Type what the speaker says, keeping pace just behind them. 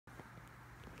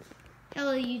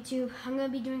Hello YouTube, I'm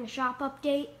going to be doing a shop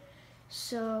update.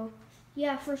 So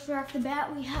yeah, first right off the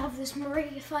bat we have this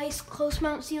Mirafice close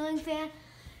mount ceiling fan.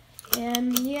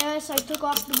 And yes, I took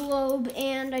off the globe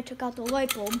and I took out the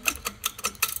light bulb.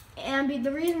 And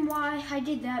the reason why I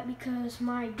did that because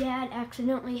my dad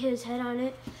accidentally hit his head on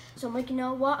it. So I'm like, you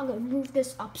know what, I'm going to move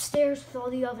this upstairs with all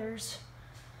the others.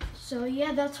 So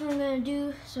yeah, that's what I'm going to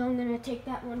do. So I'm going to take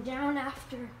that one down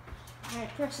after I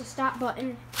press the stop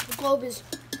button. The globe is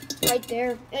right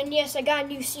there. And yes, I got a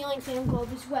new ceiling fan globe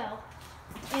as well.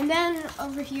 And then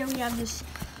over here we have this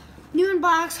new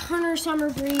in-box Hunter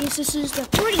Summer Breeze. This is the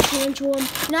 40-inch one.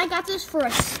 And I got this for a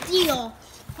steal.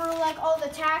 For like all the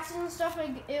taxes and stuff,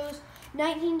 it was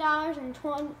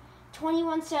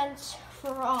 $19.21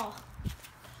 for all.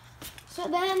 So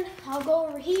then I'll go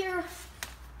over here.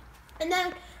 And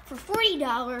then for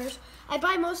 $40, I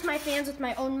buy most of my fans with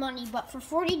my own money. But for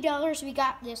 $40, we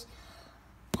got this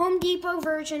Home Depot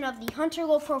version of the Hunter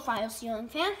Low Profile ceiling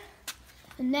fan.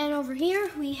 And then over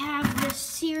here we have this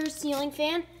Sears ceiling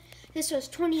fan. This was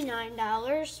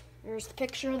 $29. There's the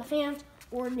picture of the fan,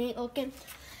 ornate looking.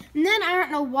 And then I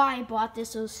don't know why I bought this,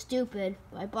 so stupid.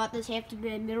 But I bought this Hampton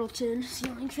Bay Middleton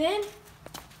ceiling fan.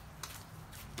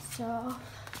 So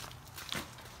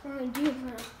what I'm gonna do,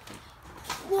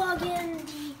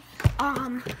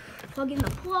 I'm gonna plug in the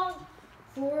plug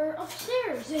for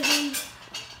upstairs, and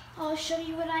I'll show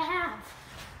you what I have.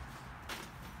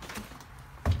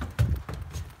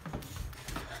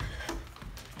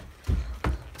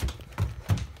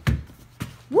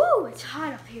 Woo! It's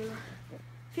hot up here.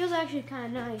 Feels actually kind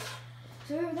of nice.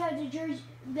 So here we have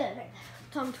the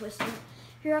tongue twister.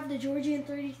 Here I have the Georgian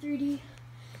 33D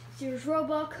Sears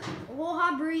Roebuck,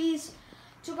 Aloha Breeze.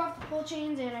 Took off the pull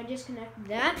chains and I disconnected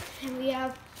that. And we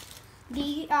have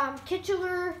the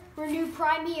Kichler Renew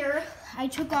Premier. I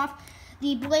took off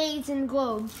the blades and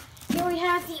globe. Here we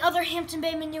have the other Hampton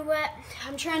Bay Minuet.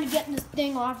 I'm trying to get this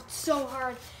thing off. It's so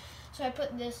hard. So I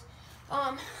put this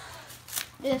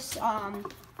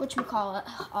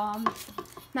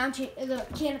the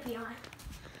canopy on.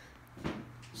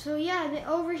 So yeah,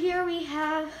 over here we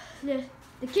have the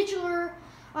Kichler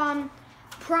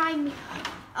Prime.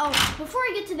 Oh, before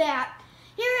I get to that,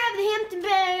 here we have the Hampton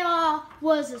Bay,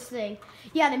 what is this thing?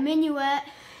 Yeah, the Minuet,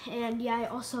 and yeah, I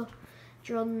also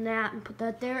drilled in that and put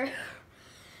that there.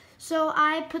 So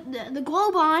I put the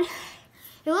globe on.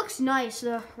 It looks nice,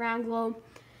 the round globe.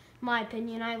 In my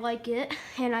opinion, I like it.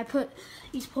 And I put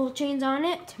these pull chains on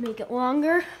it to make it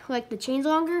longer, like the chains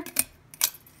longer.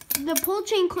 The pull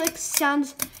chain clicks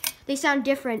sound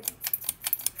different.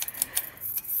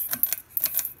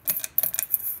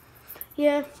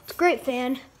 Yeah, it's a great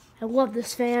fan. I love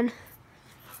this fan.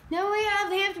 Then we have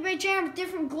the Hampton Bay chair with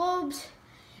different globes.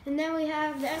 And then we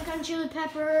have the Encon Chili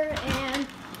Pepper and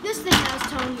this thing I was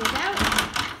telling you about,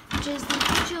 which is the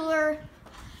Kichler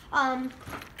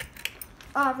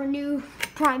Renew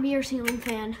Premier ceiling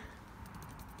fan.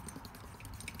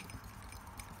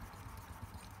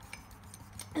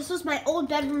 This was my old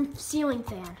bedroom ceiling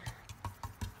fan.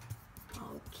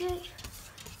 Okay.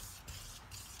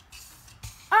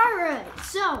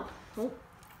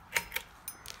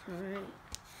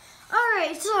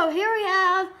 Alright, so here we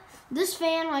have this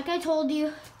fan, like I told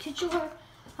you, Kichler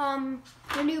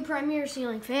Renew Premier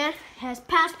ceiling fan. It has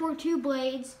Passport 2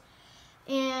 blades.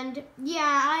 And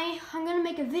yeah, I'm gonna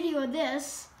make a video of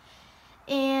this.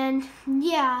 And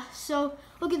yeah, so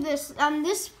look at this.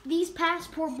 These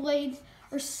Passport blades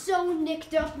are so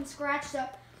nicked up and scratched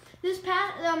up.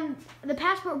 The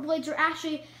Passport blades are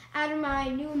actually out of my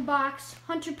new in-box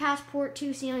Hunter Passport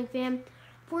 2 ceiling fan.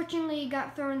 Fortunately, it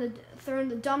got thrown in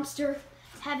the dumpster.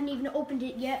 Haven't even opened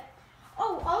it yet.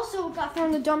 Oh, also got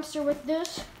thrown in the dumpster with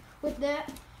this. With that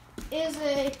is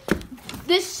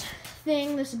this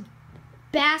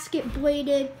basket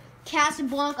bladed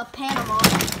Casablanca Panama.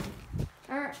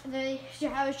 I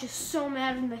was just so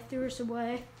mad when I threw this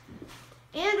away.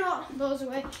 And those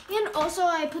away. And also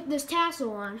I put this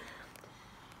tassel on.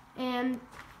 And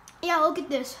yeah, look at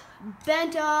this.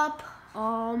 Bent up,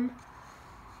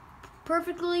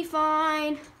 perfectly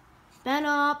fine, bent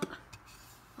up,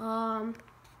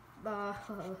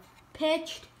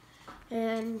 pitched,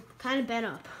 and kind of bent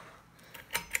up.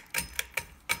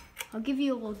 I'll give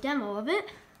you a little demo of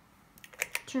it.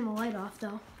 Turn the light off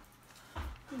though.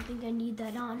 I don't think I need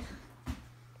that on.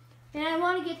 And I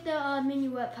want to get the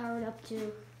Minuet powered up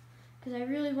too, because I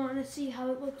really want to see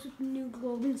how it looks with the new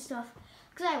globe and stuff,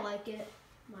 because I like it,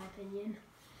 in my opinion.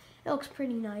 It looks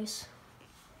pretty nice.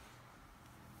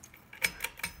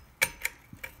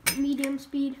 Medium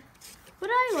speed.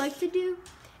 What I like to do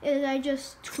is I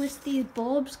just twist these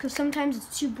bulbs, because sometimes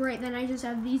it's too bright, then I just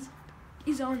have these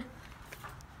on.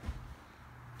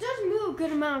 does move a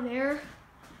good amount of air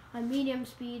on medium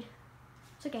speed.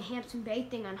 It's like a Hampton Bay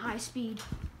thing on high speed.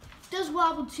 It does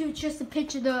wobble too. It's just the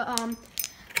pitch of the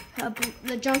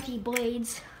junky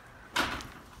blades.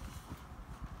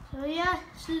 So yeah,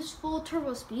 this is full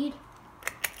turbo speed.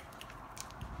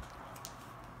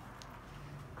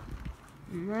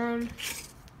 And then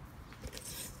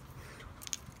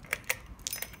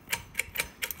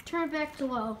turn it back to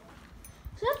low.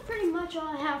 So that's pretty much all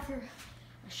I have for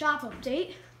a shop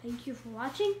update. Thank you for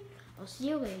watching. I'll see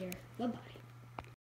you later. Bye-bye.